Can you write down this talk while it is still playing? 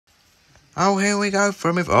Oh, here we go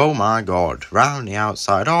from it. Oh my god, round the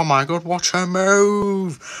outside. Oh my god, what a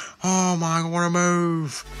move! Oh my god, what a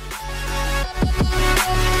move!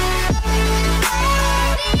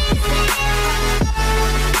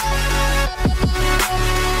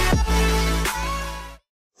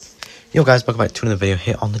 Yo guys, welcome back to another video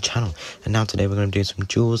here on the channel. And now today we're going to do some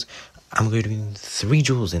duels. I'm going to be doing 3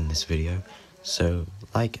 duels in this video. So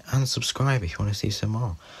like and subscribe if you want to see some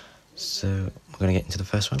more. So we're going to get into the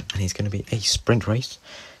first one, and it's going to be a sprint race.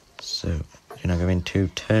 So we're going to go into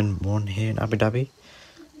turn 1 here in Abu Dhabi.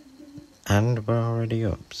 And we're already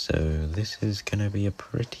up. So this is going to be a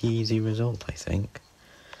pretty easy result, I think.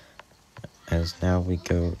 As now we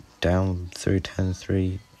go down through turn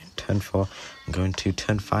 3, turn 4, and go into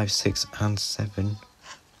turn 5, 6, and 7.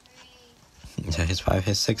 So here's 5,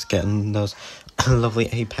 here's 6, getting those lovely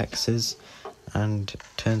apexes. And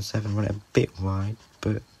turn 7 went a bit wide,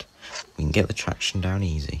 but we can get the traction down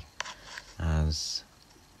easy. As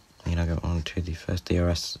we now go on to the first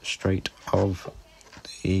DRS straight of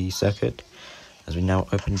the circuit. As we now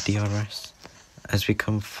open DRS, as we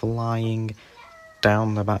come flying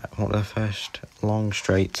down the back, one of the first long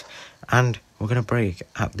straight, and we're going to brake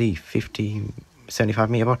at the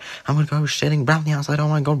 75 meter bar. I'm going to go sailing round the outside. Oh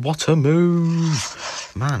my god, what a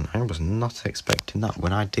move! Man, I was not expecting that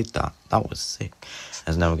when I did that. That was sick.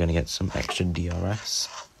 As now we're going to get some extra DRS.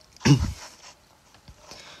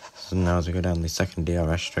 So now as we go down the second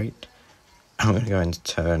DRS straight, I'm going to go into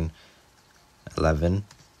turn 11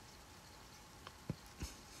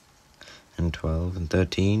 and 12 and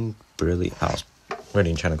 13. Brilliant. That was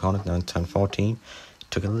really in China corner. Now in turn 14.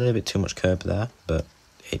 Took a little bit too much curb there, but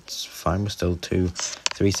it's fine. We're still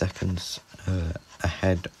 2-3 seconds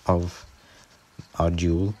ahead of our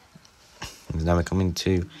duel. And now we're coming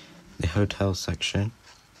to the hotel section.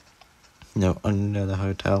 No, under the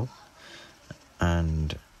hotel.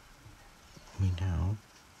 And we now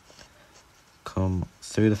come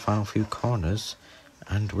through the final few corners,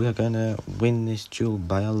 and we are going to win this duel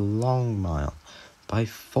by a long mile, by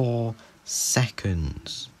 4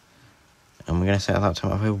 seconds. And we're going to set that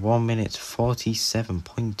time of 1 minute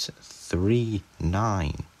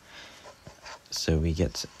 47.39. So we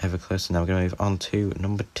get ever closer. Now we're going to move on to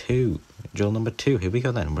number 2. Duel number 2. Here we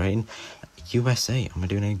go then. We're in USA, and we're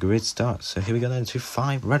doing a grid start. So here we go then to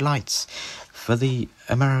 5 red lights for the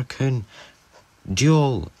American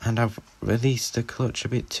duel. And I've released the clutch a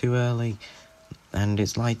bit too early, and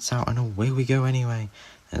it's lights out, and away we go anyway.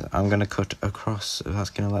 I'm going to cut across. That's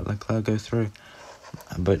going to let Leclerc go through.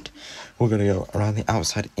 But we're going to go around the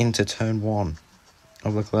outside into turn 1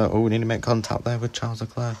 of Leclerc. Oh, we need to make contact there with Charles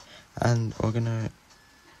Leclerc. And we're going to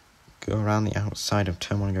go around the outside of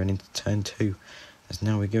turn 1 going into turn 2. As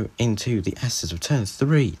now we go into the S's of turn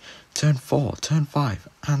 3, turn 4, turn 5,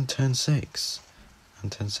 and turn 6. And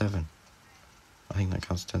turn 7. I think that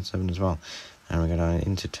counts turn 7 as well. And we're going to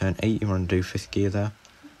into turn 8. You want to do 5th gear there.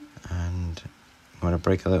 And you want to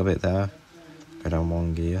brake a little bit there. Go down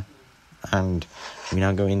 1 gear. And we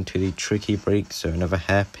now go into the tricky brake, so another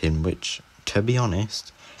hairpin, which, to be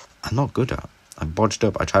honest, I'm not good at. I bodged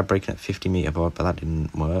up. I tried braking at 50 meter board, but that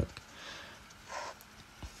didn't work.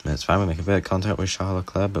 That's fine. We make a bit of contact with Charles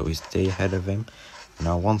Leclerc, but we stay ahead of him.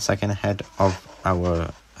 Now 1 second ahead of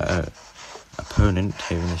our opponent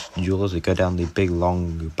here in this duel as we go down the big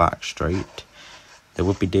long back straight. There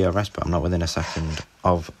would be DRS, but I'm not within a second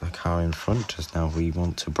of the car in front, as now we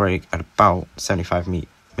want to brake at about 75 meter.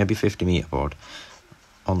 Maybe 50 meter board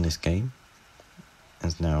on this game.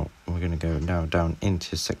 As now we're going to go now down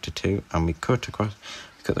into sector 2, and we cut across,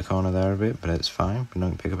 cut the corner there a bit, but it's fine. We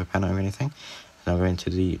don't pick up a penalty or anything. Now we're into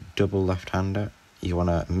the double left-hander. You want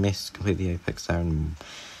to miss, complete the apex there and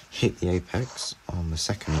hit the apex on the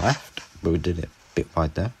second left, but we did it a bit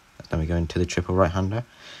wide there. Then we go into the triple right-hander,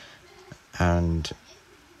 and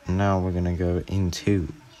now we're going to go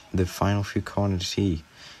into the final few corners here.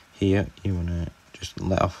 You want to just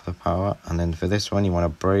let off the power, and then for this one you want to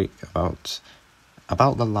brake about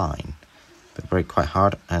the line, but brake quite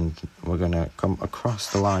hard. And we're going to come across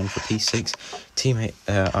the line for P6.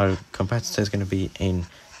 Our competitor is going to be in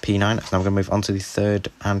P9. So now we're going to move on to the third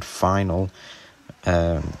and final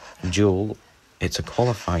duel. It's a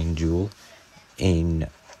qualifying duel in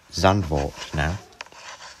Zandvoort now.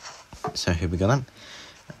 So here we go then,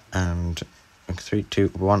 and 3, 2,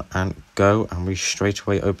 1, and go. And we straight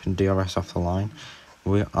away open DRS off the line.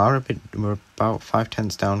 We're about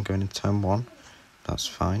 5/10 down going into turn 1. That's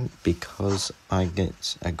fine, because I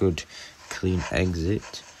get a good clean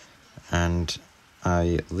exit, and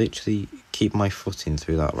I literally keep my foot in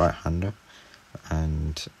through that right-hander,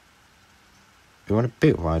 and we went a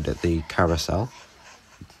bit wide at the carousel,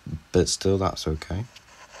 but still that's okay.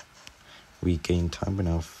 we gained time. We're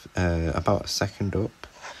now about a second up,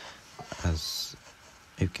 as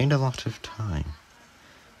we've gained a lot of time.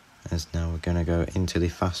 As now we're going to go into the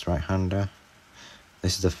fast right-hander.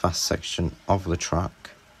 This is the fast section of the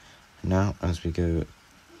track. Now, as we go,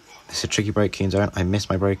 it's a tricky braking zone. I missed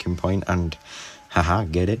my braking point, and haha,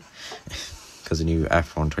 get it? Because the new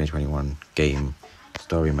F1 2021 game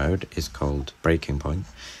story mode is called Braking Point.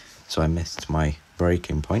 So I missed my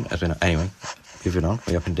braking point. Anyway, moving on.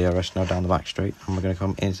 We're up in DRS now down the back straight, and we're going to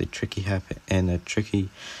come into tricky hairpin, in a tricky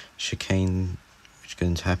chicane, which is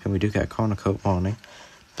going to happen. We do get a corner cut warning.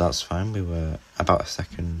 That's fine. We were about a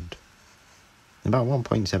second, about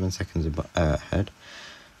 1.7 seconds ahead.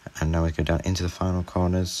 And now we go down into the final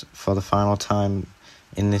corners. For the final time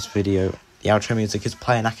in this video, the outro music is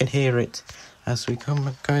playing. I can hear it as we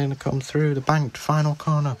going to come through the banked final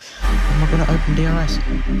corner. And we're going to open DRS.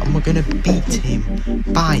 And we're going to beat him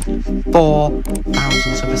by 4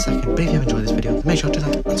 thousandths of a second. But if you have enjoyed this video, make sure to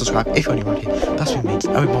like and subscribe if you're new around here. That's been me.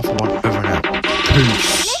 One for one, over and out.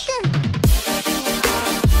 Peace.